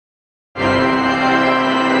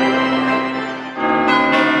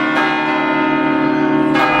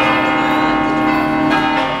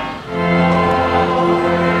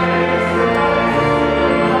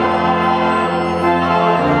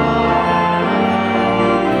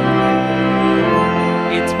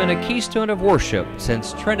keystone of worship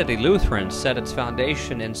since Trinity Lutheran set its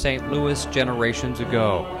foundation in St. Louis generations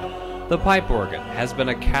ago. The pipe organ has been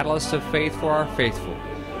a catalyst of faith for our faithful,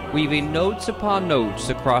 weaving notes upon notes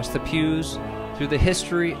across the pews through the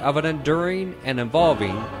history of an enduring and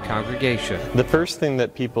evolving congregation. The first thing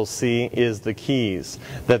that people see is the keys,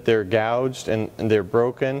 that they're gouged and they're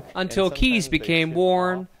broken. Until keys became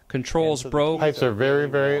worn, controls broke, pipes are very,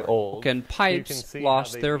 very old, and pipes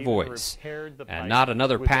lost their voice, and not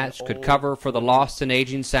another patch could cover for the lost and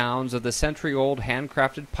aging sounds of the century-old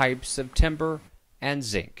handcrafted pipes of timber and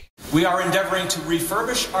zinc. We are endeavoring to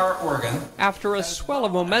refurbish our organ. After a swell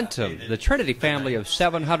of momentum, the Trinity family of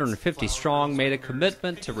 750 strong made a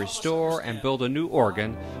commitment to restore and build a new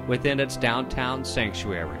organ within its downtown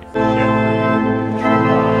sanctuary.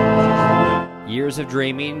 Years of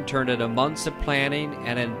dreaming turned into months of planning,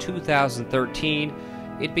 and in 2013,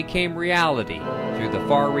 it became reality through the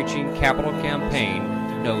far-reaching capital campaign,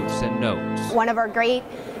 Notes and Notes. One of our great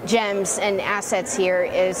gems and assets here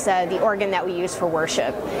is the organ that we use for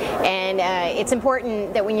worship. And it's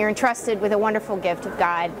important that when you're entrusted with a wonderful gift of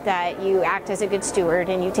God, that you act as a good steward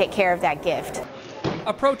and you take care of that gift.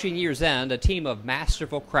 Approaching year's end, a team of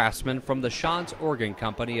masterful craftsmen from the Schantz Organ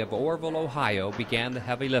Company of Orville, Ohio began the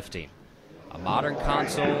heavy lifting. A modern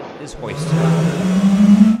console is hoisted,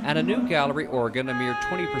 and a new gallery organ, a mere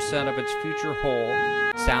 20% of its future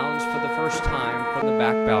whole, sounds for the first time from the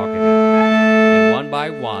back balcony. And one by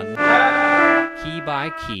one, key by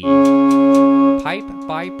key, pipe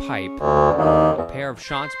by pipe, a pair of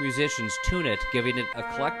Schantz musicians tune it, giving it a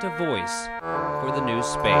collective voice for the new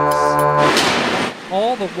space.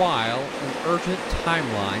 All the while, an urgent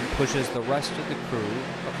timeline pushes the rest of the crew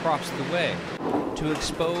across the way to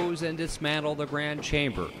expose and dismantle the grand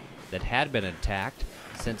chamber that had been intact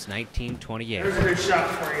since 1928. Here's a good shot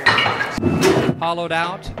for you. Hollowed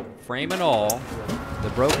out, frame and all, the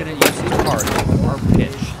broken and useless parts are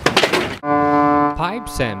pitched.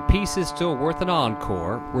 Pipes and pieces still worth an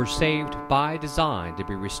encore were saved by design to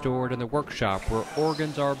be restored in the workshop where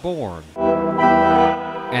organs are born,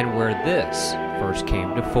 and where this first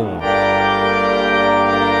came to form.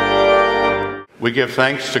 We give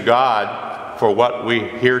thanks to God for what we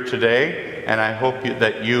hear today, and I hope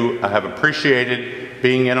that you have appreciated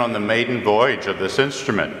being in on the maiden voyage of this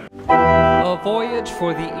instrument. A voyage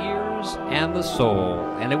for the ears and the soul,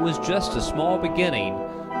 and it was just a small beginning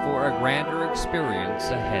for a grander experience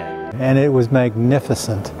ahead. And it was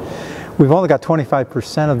magnificent. We've only got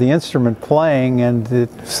 25% of the instrument playing, and it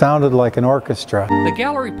sounded like an orchestra. The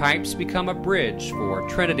gallery pipes become a bridge for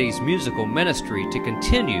Trinity's musical ministry to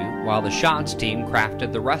continue while the Schantz team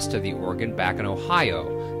crafted the rest of the organ back in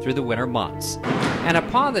Ohio through the winter months. And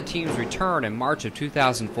upon the team's return in March of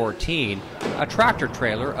 2014, a tractor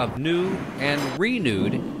trailer of new and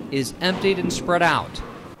renewed is emptied and spread out,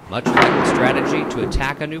 much like the strategy to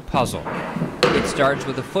attack a new puzzle. It starts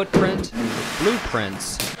with a footprint,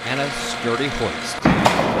 blueprints, and a sturdy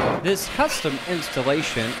hoist. This custom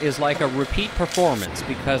installation is like a repeat performance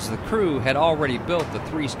because the crew had already built the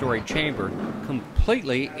three-story chamber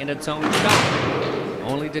completely in its own shop,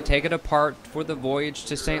 only to take it apart for the voyage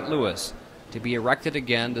to St. Louis, to be erected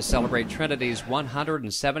again to celebrate Trinity's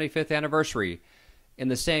 175th anniversary in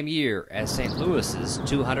the same year as St. Louis's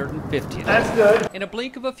 250th. That's good. In a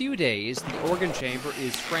blink of a few days, the organ chamber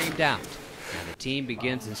is framed out, and the team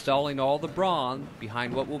begins installing all the brawn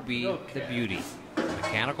behind what will be the beauty: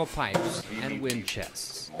 mechanical pipes and wind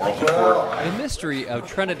chests. The mystery of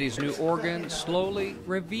Trinity's new organ slowly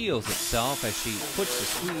reveals itself as she puts the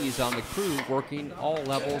squeeze on the crew working all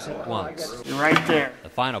levels at once. Right there. The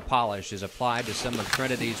final polish is applied to some of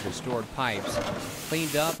Trinity's restored pipes,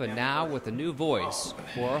 cleaned up and now with a new voice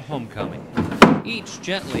for a homecoming. Each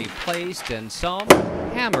gently placed and some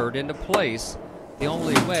hammered into place the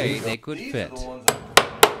only way they could fit.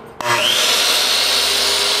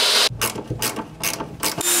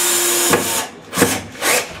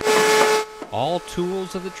 All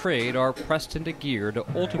tools of the trade are pressed into gear to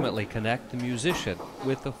ultimately connect the musician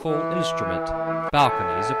with the full instrument,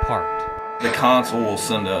 balconies apart. The console will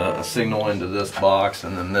send a signal into this box,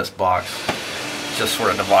 and then this box just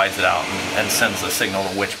sort of divides it out and sends the signal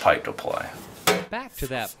to which pipe to play. Back to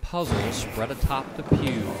that puzzle spread atop the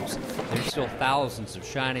pews. There's still thousands of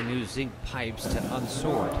shiny new zinc pipes to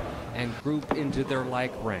unsort and group into their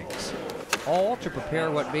like ranks, all to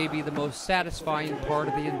prepare what may be the most satisfying part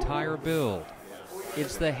of the entire build.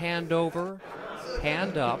 It's the handover,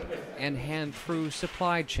 hand up, and hand through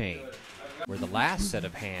supply chain, where the last set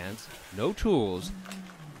of hands, no tools,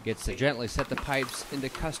 gets to gently set the pipes into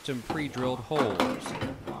custom pre-drilled holes.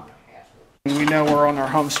 We know we're on our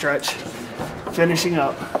home stretch, finishing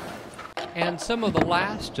up. And some of the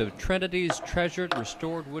last of Trinity's treasured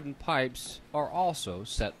restored wooden pipes are also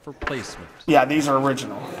set for placement. Yeah, these are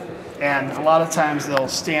original. And a lot of times they'll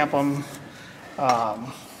stamp them.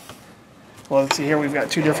 Well, let's see here, we've got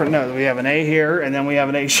two different notes. We have an A here, and then we have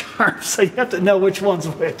an A sharp, so you have to know which one's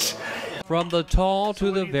which. From the tall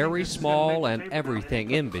to the very small and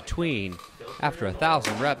everything in between, after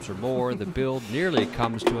 1,000 reps or more, the build nearly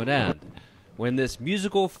comes to an end, when this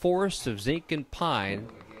musical forest of zinc and pine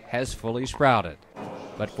has fully sprouted,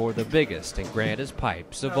 but for the biggest and grandest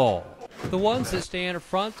pipes of all, the ones that stand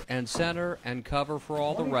front and center and cover for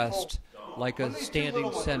all the rest like a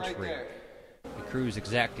standing sentry. The crew's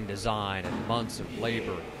exacting design and months of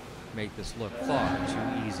labor make this look far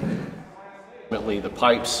too easy. Ultimately, the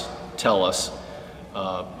pipes tell us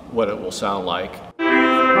what it will sound like.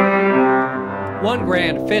 One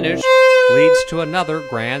grand finish leads to another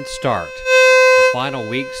grand start. The final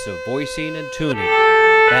weeks of voicing and tuning.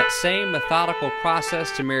 That same methodical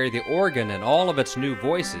process to marry the organ and all of its new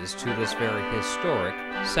voices to this very historic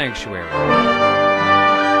sanctuary.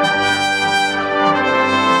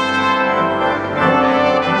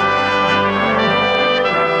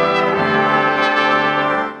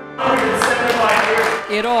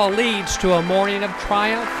 It all leads to a morning of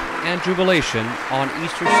triumph and jubilation on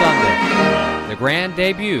Easter Sunday, the grand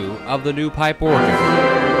debut of the new pipe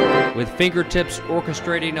organ, with fingertips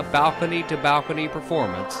orchestrating a balcony-to-balcony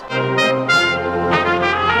performance.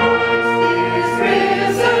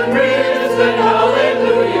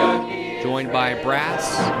 Joined by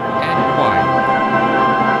brass and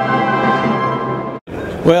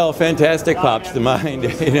choir. Well, fantastic pops to mind,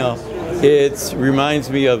 you know. It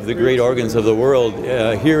reminds me of the great organs of the world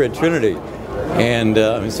here at Trinity, and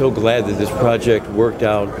I'm so glad that this project worked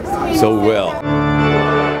out so well.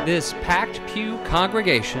 This packed pew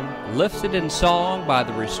congregation lifted in song by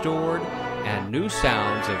the restored and new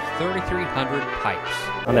sounds of 3,300 pipes.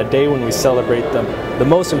 On a day when we celebrate them, the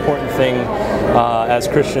most important thing as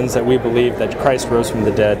Christians that we believe that Christ rose from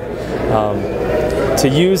the dead, to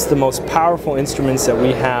use the most powerful instruments that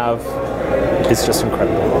we have is just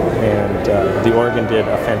incredible. And the organ did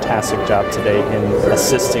a fantastic job today in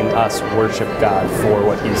assisting us worship God for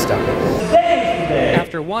what He's done.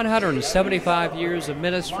 After 175 years of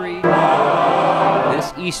ministry,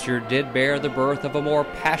 this Easter did bear the birth of a more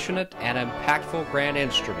passionate and impactful grand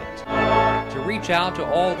instrument to reach out to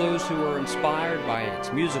all those who are inspired by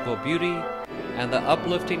its musical beauty and the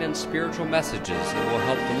uplifting and spiritual messages it will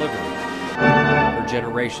help deliver for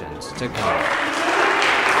generations to come.